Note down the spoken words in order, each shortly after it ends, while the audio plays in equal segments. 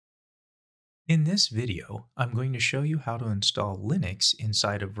In this video, I'm going to show you how to install Linux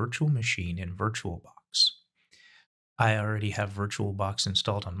inside a virtual machine in VirtualBox. I already have VirtualBox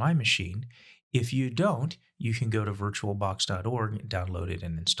installed on my machine. If you don't, you can go to virtualbox.org and download it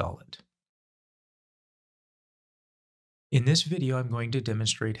and install it. In this video, I'm going to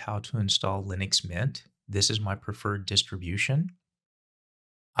demonstrate how to install Linux Mint. This is my preferred distribution.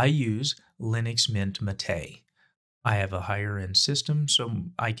 I use Linux Mint Mate. I have a higher end system, so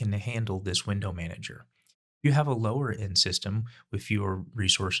I can handle this window manager. If you have a lower end system with fewer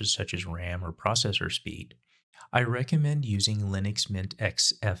resources such as RAM or processor speed, I recommend using Linux Mint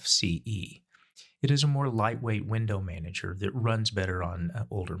XFCE. It is a more lightweight window manager that runs better on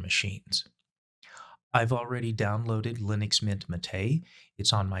older machines. I've already downloaded Linux Mint Mate.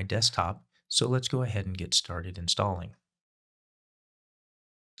 It's on my desktop, so let's go ahead and get started installing.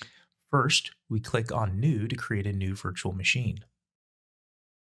 First, we click on New to create a new virtual machine.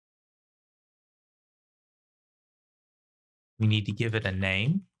 We need to give it a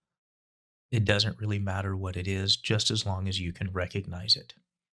name. It doesn't really matter what it is, just as long as you can recognize it.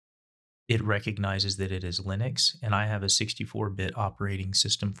 It recognizes that it is Linux, and I have a 64-bit operating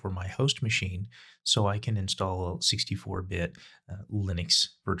system for my host machine, so I can install a 64-bit Linux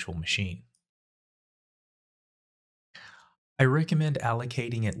virtual machine. I recommend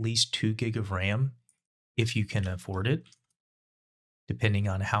allocating at least 2 gig of RAM if you can afford it, depending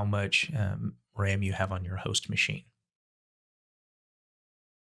on how much RAM you have on your host machine.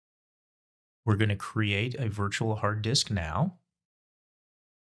 We're going to create a virtual hard disk now.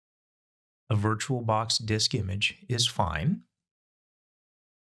 A VirtualBox disk image is fine.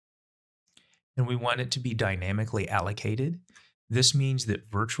 And we want it to be dynamically allocated. This means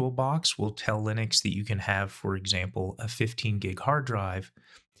that VirtualBox will tell Linux that you can have, for example, a 15 gig hard drive,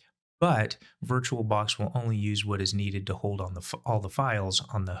 but VirtualBox will only use what is needed to hold on all the files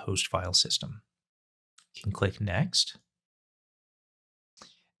on the host file system. You can click Next.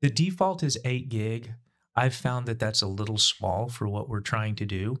 The default is 8 gig. I've found that that's a little small for what we're trying to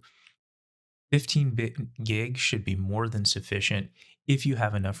do. 15 gig should be more than sufficient if you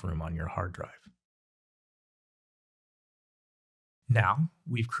have enough room on your hard drive. Now,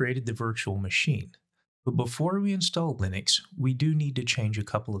 we've created the virtual machine, but before we install Linux, we do need to change a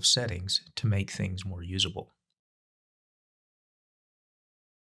couple of settings to make things more usable.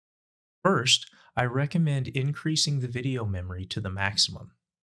 First, I recommend increasing the video memory to the maximum.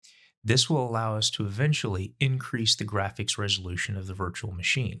 This will allow us to eventually increase the graphics resolution of the virtual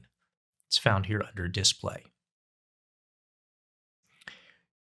machine. It's found here under Display.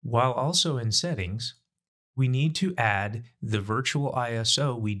 While also in Settings, we need to add the virtual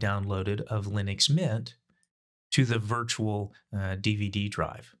ISO we downloaded of Linux Mint to the virtual DVD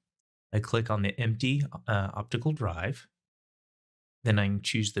drive. I click on the empty optical drive. Then I can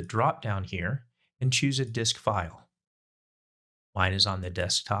choose the drop down here and choose a disk file. Mine is on the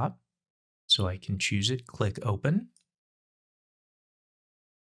desktop, so I can choose it, click Open.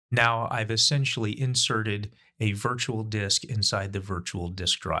 Now I've essentially inserted a virtual disk inside the virtual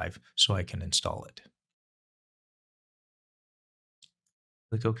disk drive, so I can install it.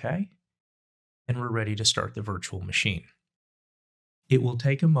 Click OK, and we're ready to start the virtual machine. It will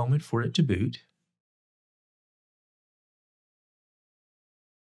take a moment for it to boot,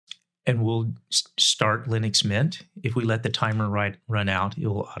 and we'll start Linux Mint. If we let the timer run out, it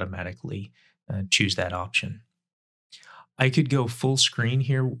will automatically choose that option. I could go full screen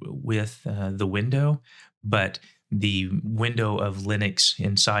here with the window, but the window of Linux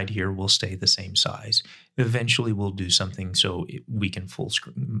inside here will stay the same size. Eventually, we'll do something so we can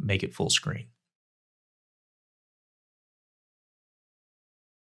make it full screen.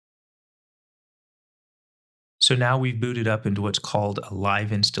 So now we've booted up into what's called a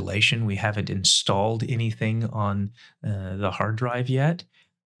live installation. We haven't installed anything on the hard drive yet,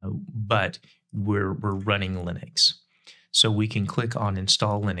 but we're running Linux. So we can click on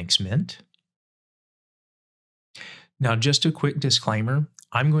Install Linux Mint. Now, just a quick disclaimer,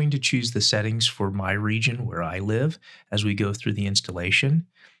 I'm going to choose the settings for my region where I live as we go through the installation.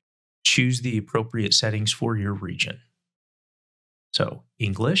 Choose the appropriate settings for your region. So,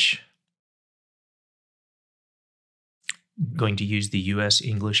 English. Going to use the US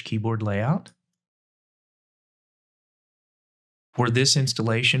English keyboard layout. For this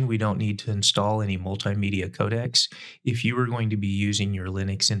installation, we don't need to install any multimedia codecs. If you are going to be using your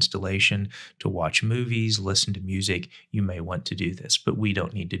Linux installation to watch movies, listen to music, you may want to do this, but we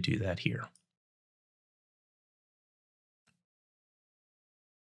don't need to do that here.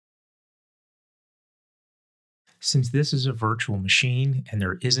 Since this is a virtual machine and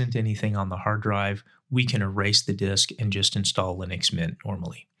there isn't anything on the hard drive, we can erase the disk and just install Linux Mint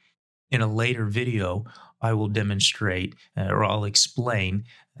normally. In a later video, I will demonstrate or I'll explain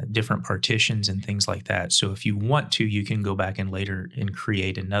different partitions and things like that. So if you want to, you can go back and later and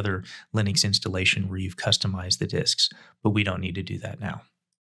create another Linux installation where you've customized the disks, but we don't need to do that now.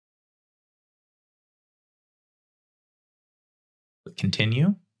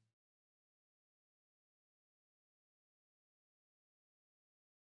 Continue.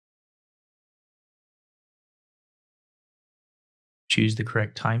 Choose the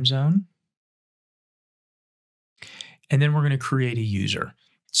correct time zone. And then we're going to create a user.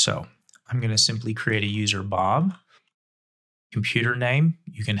 So I'm going to simply create a user Bob. Computer name,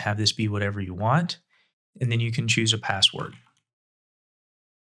 you can have this be whatever you want. And then you can choose a password.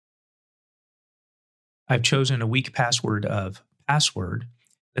 I've chosen a weak password of password,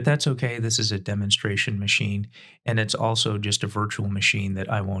 but that's okay. This is a demonstration machine, and it's also just a virtual machine that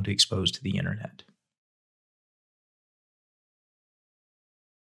I won't expose to the internet.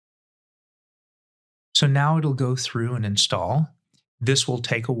 So now it'll go through and install. This will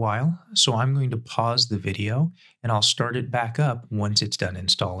take a while, so I'm going to pause the video and I'll start it back up once it's done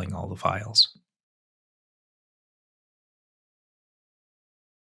installing all the files.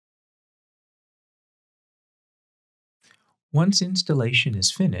 Once installation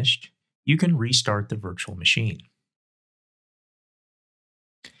is finished, you can restart the virtual machine.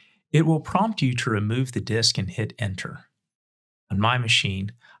 It will prompt you to remove the disk and hit enter. On my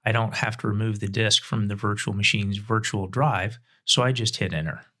machine, I don't have to remove the disk from the virtual machine's virtual drive, so I just hit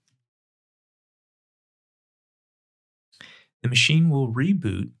enter. The machine will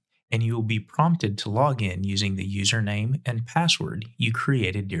reboot and you will be prompted to log in using the username and password you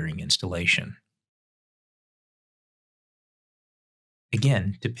created during installation.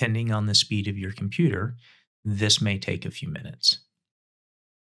 Again, depending on the speed of your computer, this may take a few minutes.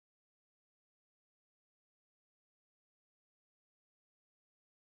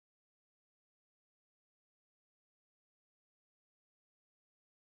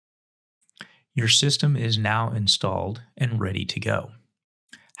 Your system is now installed and ready to go.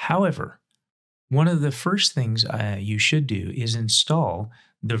 However, one of the first things you should do is install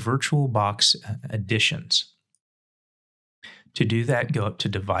the VirtualBox additions. To do that, go up to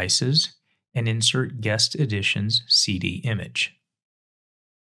Devices and insert Guest Editions CD image.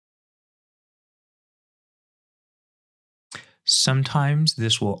 Sometimes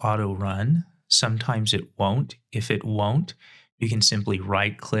this will auto run, sometimes it won't. If it won't, you can simply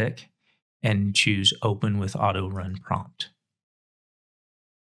right click and choose Open with Auto Run Prompt.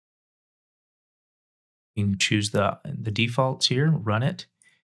 You can choose the defaults here, run it.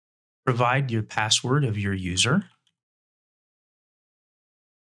 Provide your password of your user.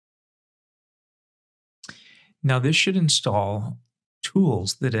 Now this should install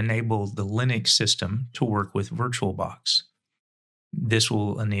tools that enable the Linux system to work with VirtualBox. This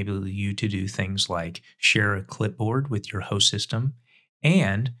will enable you to do things like share a clipboard with your host system,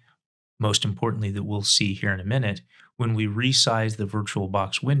 and most importantly, that we'll see here in a minute, when we resize the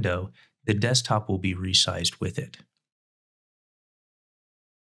VirtualBox window, the desktop will be resized with it.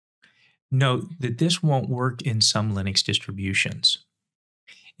 Note that this won't work in some Linux distributions.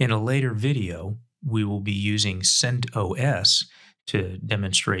 In a later video, we will be using CentOS to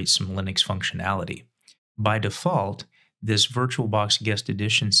demonstrate some Linux functionality. By default, this VirtualBox Guest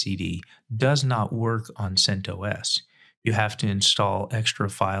Edition CD does not work on CentOS. You have to install extra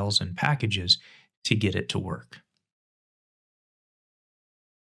files and packages to get it to work.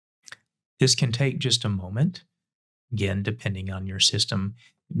 This can take just a moment. Again, depending on your system,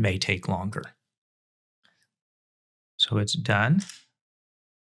 it may take longer. So it's done.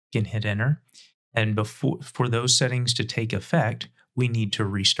 You can hit enter. And for those settings to take effect, we need to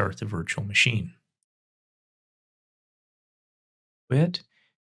restart the virtual machine. Quit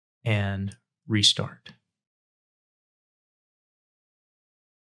and restart.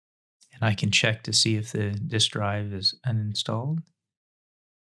 And I can check to see if the disk drive is uninstalled.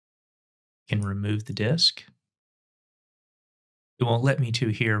 Can remove the disk. It won't let me to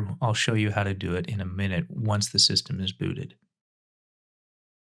here. I'll show you how to do it in a minute once the system is booted.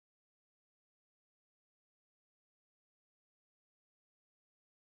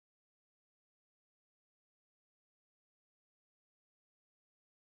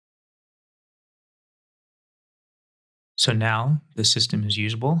 So now the system is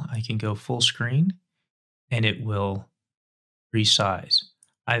usable. I can go full screen and it will resize.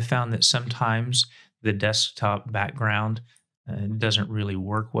 I've found that sometimes the desktop background doesn't really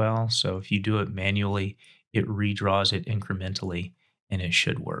work well. So if you do it manually, it redraws it incrementally and it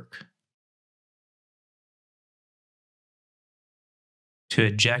should work. To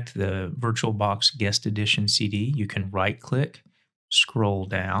eject the VirtualBox Guest Edition CD, you can right click, scroll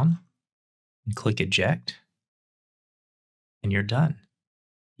down, and click eject, and you're done.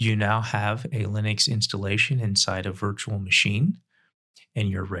 You now have a Linux installation inside a virtual machine, and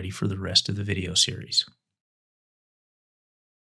you're ready for the rest of the video series.